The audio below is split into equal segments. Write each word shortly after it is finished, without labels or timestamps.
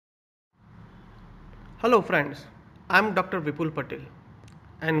Hello friends, I am Dr. Vipul Patel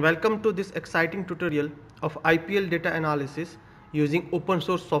and welcome to this exciting tutorial of IPL data analysis using open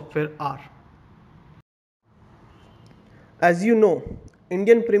source software R. As you know,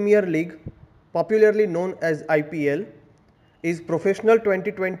 Indian Premier League, popularly known as IPL, is professional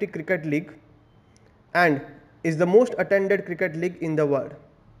 2020 cricket league and is the most attended cricket league in the world.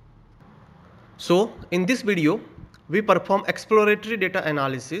 So, in this video, we perform exploratory data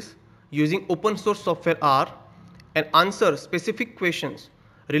analysis using open source software R and answer specific questions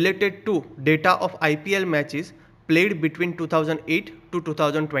related to data of IPL matches played between 2008 to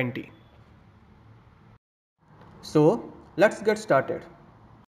 2020. So, let's get started.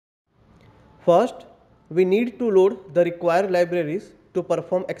 First, we need to load the required libraries to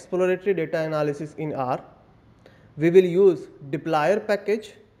perform exploratory data analysis in R. We will use dplyr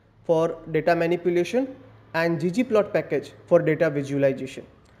package for data manipulation and ggplot package for data visualization.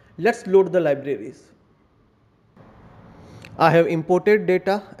 Let's load the libraries. I have imported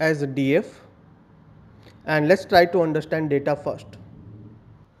data as df and let's try to understand data first.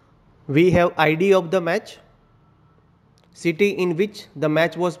 We have ID of the match, city in which the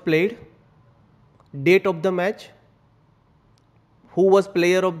match was played, date of the match, who was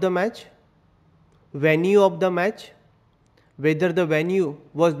player of the match, venue of the match, whether the venue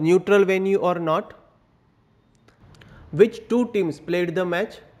was neutral venue or not, which two teams played the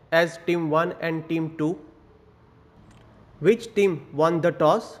match as team 1 and team 2, which team won the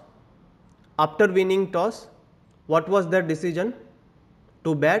toss, after winning toss, what was their decision,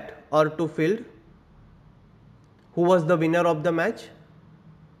 to bat or to field, who was the winner of the match.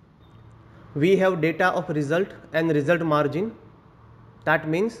 We have data of result and result margin. That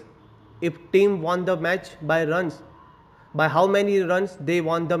means if team won the match by runs, by how many runs they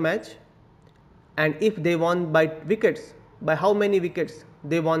won the match, and if they won by wickets, by how many wickets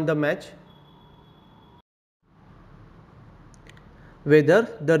they won the match, whether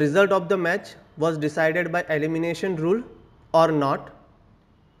the result of the match was decided by elimination rule or not,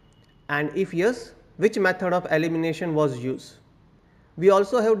 and if yes, which method of elimination was used. We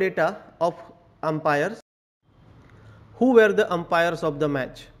also have data of umpires. Who were the umpires of the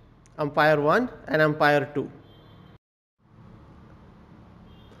match? Umpire 1 and umpire 2.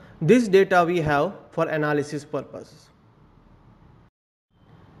 This data we have for analysis purposes.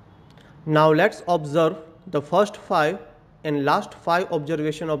 Now let's observe the first 5 and last 5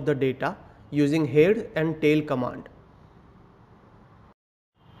 observation of the data using head and tail command.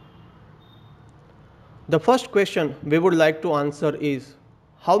 The first question we would like to answer is,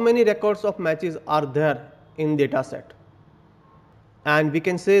 how many records of matches are there in data set? And we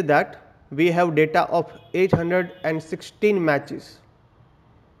can say that we have data of 816 matches.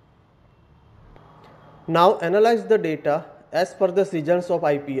 Now analyze the data as per the seasons of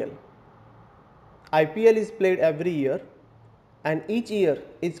IPL. IPL is played every year and each year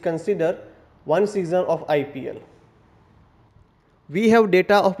is considered one season of IPL. We have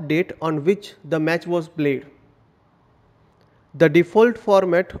data of date on which the match was played. The default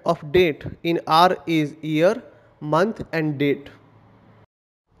format of date in R is year, month and date.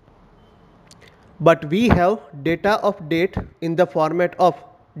 But we have data of date in the format of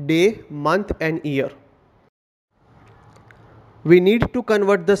day, month and year. We need to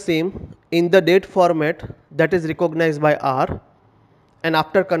convert the same in the date format that is recognized by R, and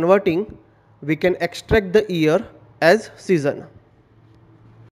after converting we can extract the year as season.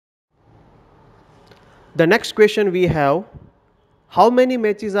 The next question we have, how many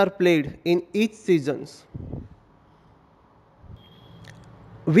matches are played in each seasons?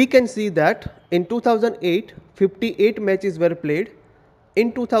 We can see that in 2008 58 matches were played,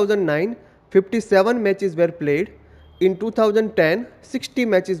 in 2009 57 matches were played, in 2010 60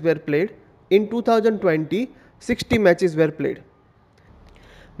 matches were played, in 2020 60 matches were played.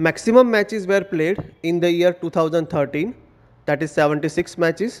 Maximum matches were played in the year 2013, that is 76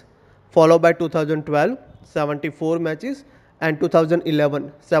 matches, followed by 2012 74 matches and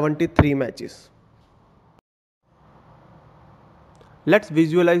 2011 73 matches. Let's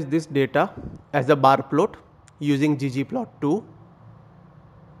visualize this data as a bar plot using ggplot2.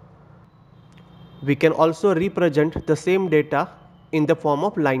 We can also represent the same data in the form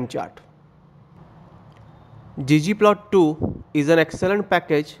of line chart. ggplot2 is an excellent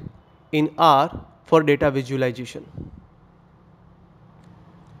package in R for data visualization.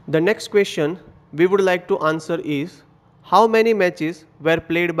 The next question we would like to answer is, how many matches were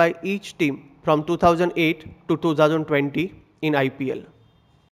played by each team from 2008 to 2020 in IPL?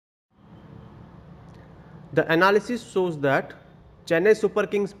 The analysis shows that Chennai Super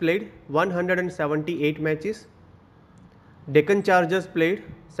Kings played 178 matches, Deccan Chargers played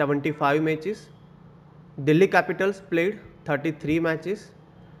 75 matches, Delhi Capitals played 33 matches.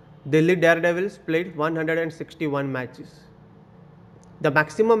 Delhi Daredevils played 161 matches. The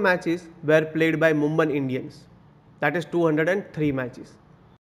maximum matches were played by Mumbai Indians, that is 203 matches.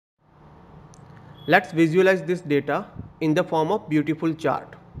 Let's visualize this data in the form of beautiful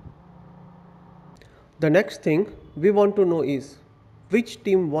chart. The next thing we want to know is which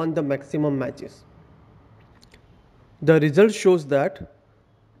team won the maximum matches. The result shows that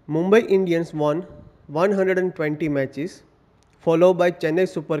Mumbai Indians won 120 matches, followed by Chennai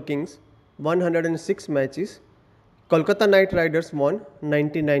Super Kings 106 matches. Kolkata Knight Riders won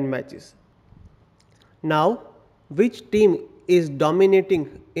 99 matches. Now, which team is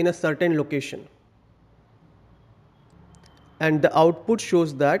dominating in a certain location? And the output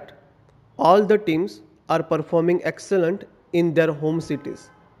shows that all the teams are performing excellent in their home cities.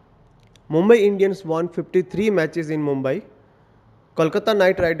 Mumbai Indians won 53 matches in Mumbai. Kolkata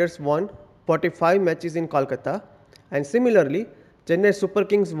Knight Riders won 45 matches in Kolkata, and similarly Chennai Super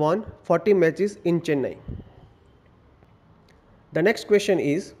Kings won 40 matches in Chennai. The next question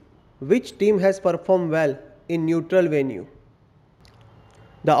is, which team has performed well in neutral venue?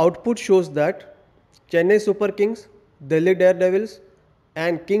 The output shows that Chennai Super Kings, Delhi Daredevils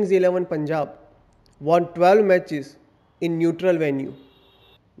and Kings 11 Punjab won 12 matches in neutral venue,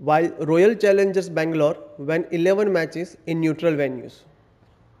 while Royal Challengers Bangalore won 11 matches in neutral venues.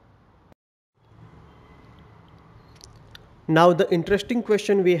 Now the interesting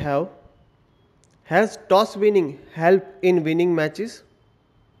question we have, has toss winning helped in winning matches?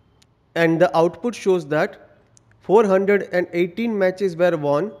 And the output shows that 418 matches were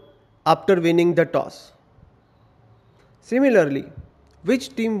won after winning the toss. Similarly,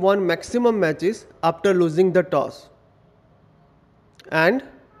 which team won maximum matches after losing the toss? And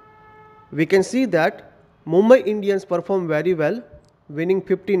we can see that Mumbai Indians performed very well, winning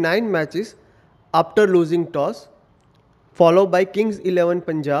 59 matches after losing toss, followed by Kings 11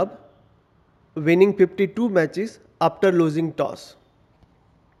 Punjab, winning 52 matches after losing toss.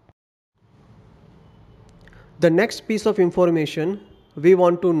 The next piece of information, we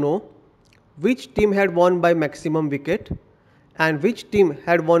want to know which team had won by maximum wicket and which team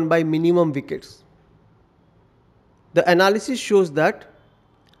had won by minimum wickets. The analysis shows that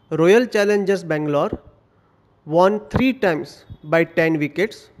Royal Challengers Bangalore won 3 times by 10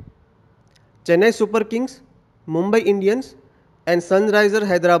 wickets. Chennai Super Kings, Mumbai Indians and Sunrisers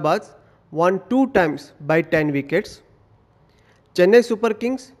Hyderabad won 2 times by 10 wickets. Chennai Super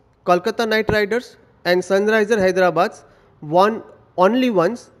Kings, Kolkata Knight Riders and Sunrisers Hyderabad won only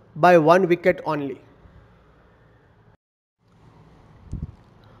once by 1 wicket only.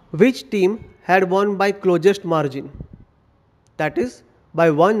 Which team had won by closest margin? That is by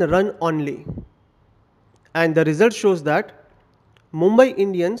 1 run only. And the result shows that Mumbai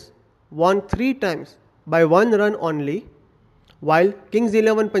Indians won 3 times by 1 run only, while Kings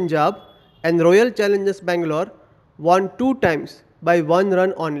 11 Punjab and Royal Challengers Bangalore won 2 times by 1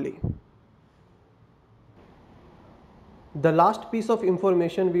 run only. The last piece of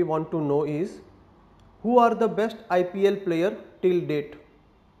information we want to know is, who are the best IPL player till date?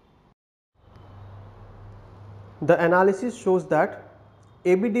 The analysis shows that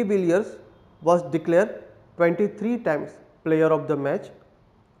AB de Villiers was declared 23 times player of the match,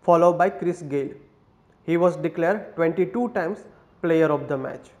 followed by Chris Gayle. He was declared 22 times player of the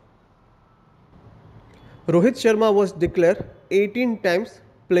match. Rohit Sharma was declared 18 times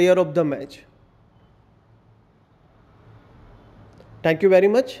player of the match. Thank you very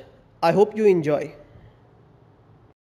much. I hope you enjoy.